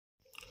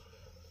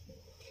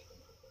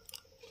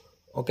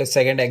Okay,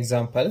 second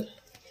example.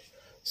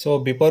 So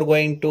before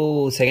going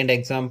to second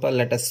example,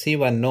 let us see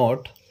one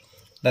note.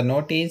 The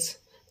note is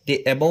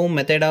the above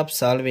method of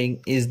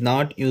solving is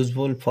not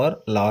useful for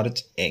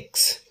large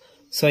x.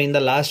 So in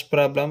the last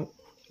problem,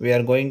 we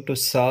are going to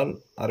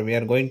solve or we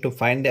are going to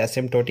find the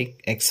asymptotic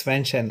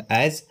expansion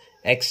as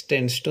x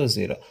tends to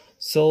 0.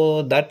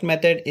 So that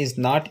method is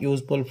not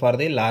useful for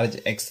the large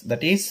x,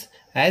 that is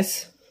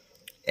as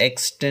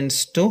x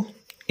tends to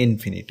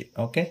infinity.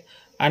 Okay,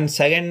 and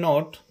second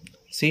note,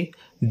 see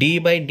d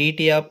by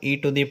dt of e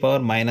to the power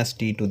minus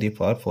t to the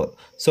power 4.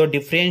 So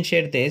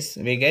differentiate this,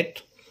 we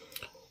get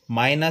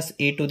minus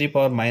e to the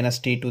power minus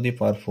t to the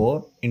power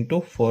 4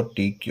 into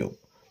 4t cube.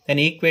 Then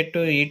equate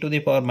to e to the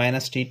power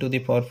minus t to the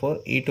power 4.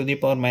 E to the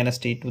power minus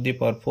t to the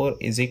power 4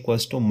 is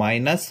equals to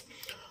minus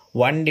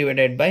 1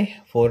 divided by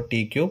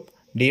 4t cube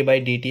d by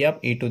dt of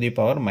e to the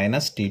power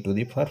minus t to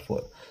the power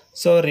 4.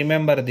 So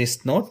remember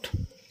this note.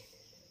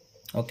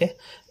 Okay,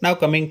 now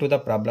coming to the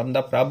problem.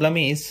 The problem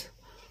is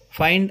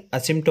find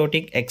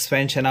asymptotic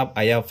expansion of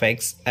I of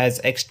x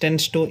as x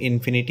tends to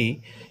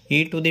infinity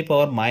e to the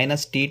power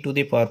minus t to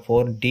the power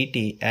 4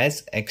 dt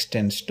as x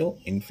tends to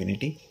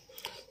infinity.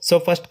 So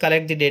first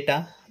collect the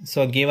data.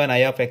 So given I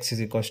of x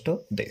is equals to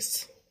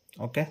this.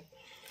 Okay,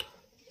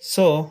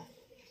 so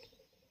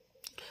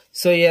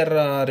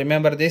here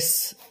remember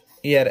this,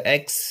 here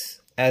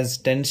x as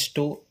tends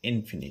to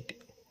infinity.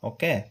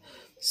 Okay,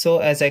 so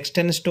as x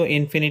tends to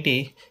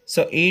infinity,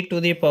 so e to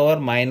the power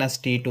minus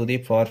t to the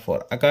power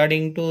 4.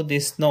 According to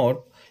this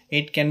note,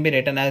 it can be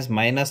written as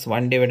minus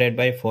 1 divided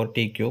by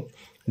 4t cube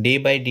d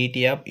by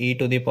dt of e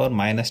to the power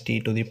minus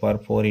t to the power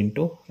 4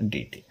 into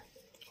dt.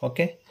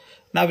 Okay,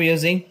 now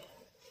using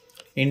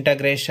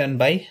integration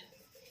by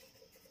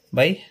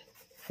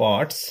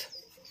parts,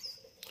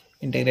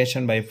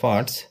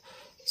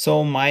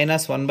 so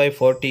minus 1 by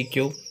 4t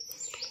cube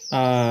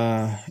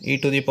e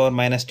to the power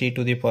minus t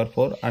to the power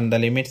 4, and the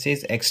limits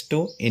is x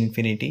to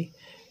infinity,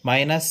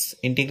 minus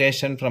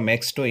integration from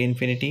x to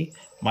infinity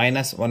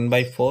minus 1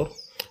 by 4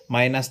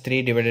 minus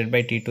 3 divided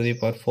by t to the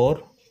power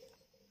 4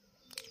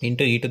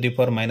 into e to the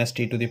power minus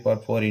t to the power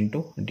 4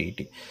 into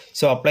dt.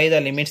 So apply the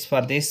limits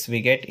for this,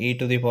 we get e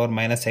to the power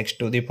minus x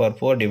to the power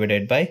 4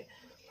 divided by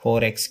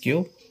 4x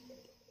cube.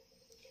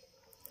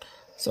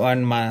 So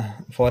and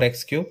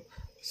 4x cube.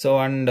 So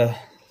and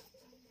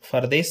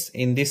for this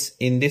in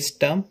this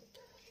term,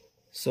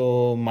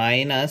 so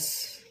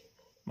minus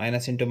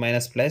into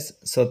minus plus,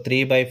 so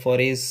 3 by 4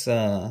 is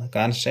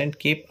constant,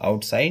 keep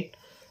outside.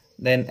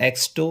 Then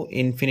x to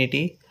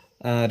infinity,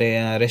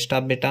 rest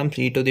of the terms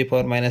e to the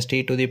power minus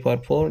t to the power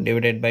 4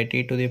 divided by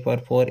t to the power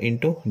 4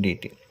 into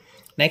dt.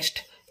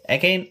 Next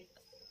again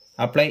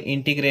apply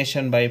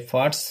integration by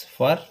parts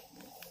for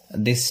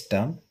this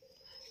term.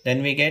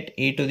 Then we get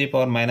e to the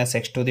power minus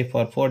x to the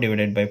power 4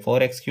 divided by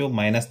 4x cube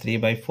minus 3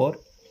 by 4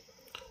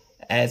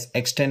 as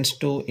x tends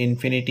to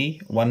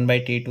infinity 1 by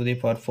t to the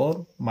power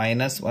 4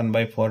 minus 1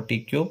 by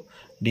 4t cube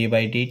d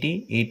by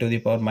dt e to the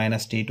power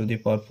minus t to the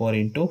power 4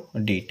 into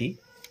dt.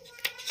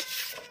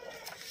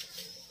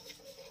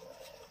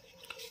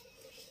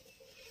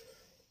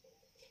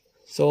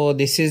 So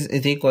this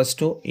is equals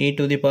to e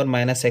to the power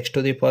minus x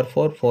to the power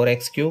 4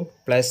 4x cube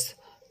plus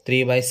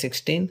 3 by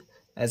 16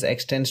 as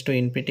x tends to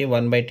infinity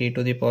 1 by t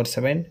to the power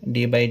 7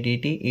 d by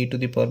dt e to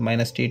the power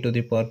minus t to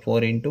the power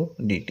 4 into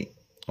dt.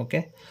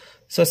 Okay,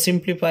 so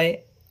simplify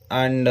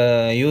and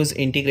use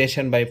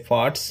integration by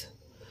parts.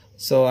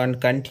 So and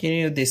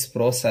continue this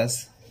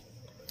process,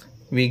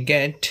 we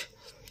get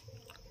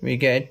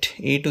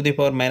e to the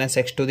power minus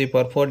x to the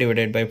power 4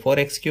 divided by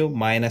 4x cube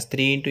minus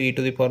 3 into e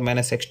to the power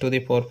minus x to the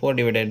power 4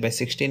 divided by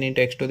 16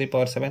 into x to the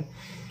power 7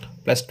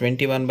 plus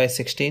 21 by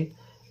 16,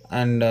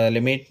 and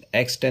limit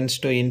x tends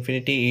to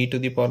infinity e to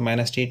the power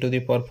minus t to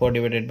the power 4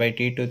 divided by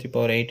t to the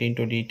power 8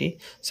 into dt.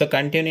 So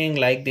continuing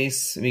like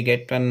this, we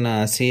get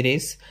one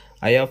series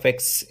I of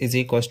x is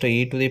equals to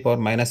e to the power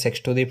minus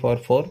x to the power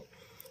 4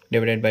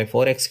 divided by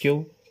 4x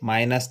cube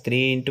minus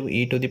 3 into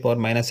e to the power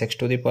minus x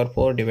to the power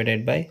 4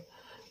 divided by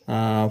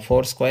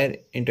 4 square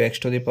into x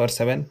to the power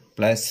 7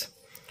 plus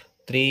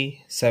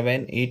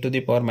 7 e to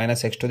the power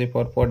minus x to the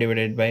power 4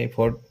 divided by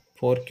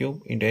 4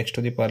 cube into x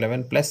to the power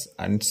 11 plus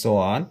and so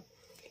on.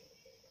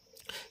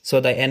 So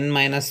the n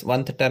minus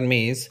 1th term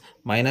is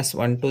minus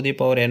 1 to the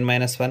power n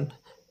minus 1,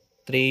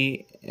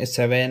 3,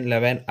 7,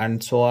 11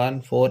 and so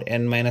on, 4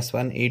 n minus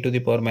 1 e to the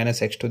power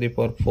minus x to the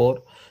power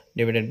 4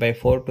 divided by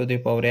 4 to the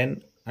power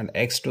n and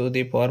x to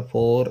the power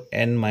 4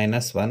 n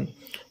minus 1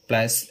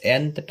 plus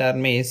nth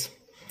term is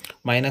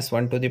minus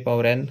 1 to the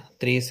power n,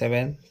 3,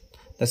 7,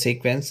 the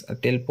sequence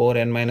till 4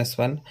 n minus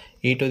 1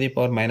 e to the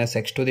power minus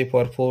x to the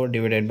power 4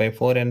 divided by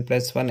 4 n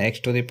plus 1 x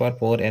to the power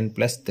 4 n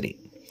plus 3.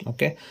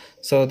 Okay,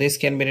 so this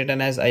can be written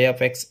as I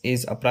of x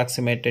is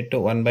approximated to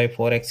 1 by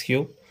 4x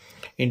cube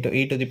into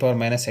e to the power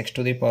minus x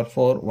to the power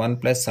 4 1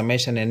 plus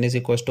summation n is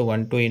equals to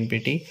 1 to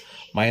infinity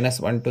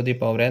minus 1 to the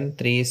power n,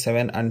 3,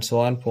 7 and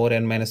so on 4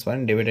 n minus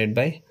 1 divided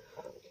by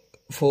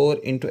 4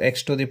 into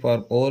x to the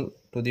power all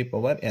to the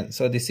power n.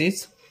 So this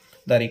is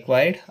the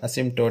required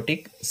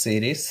asymptotic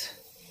series.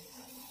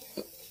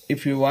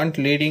 if you want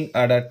leading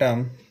order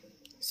term,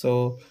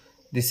 so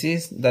this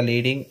is the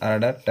leading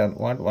order term,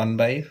 what, 1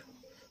 by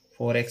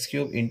 4x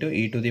cube into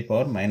e to the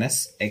power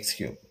minus x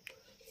cube.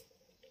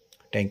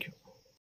 Thank you.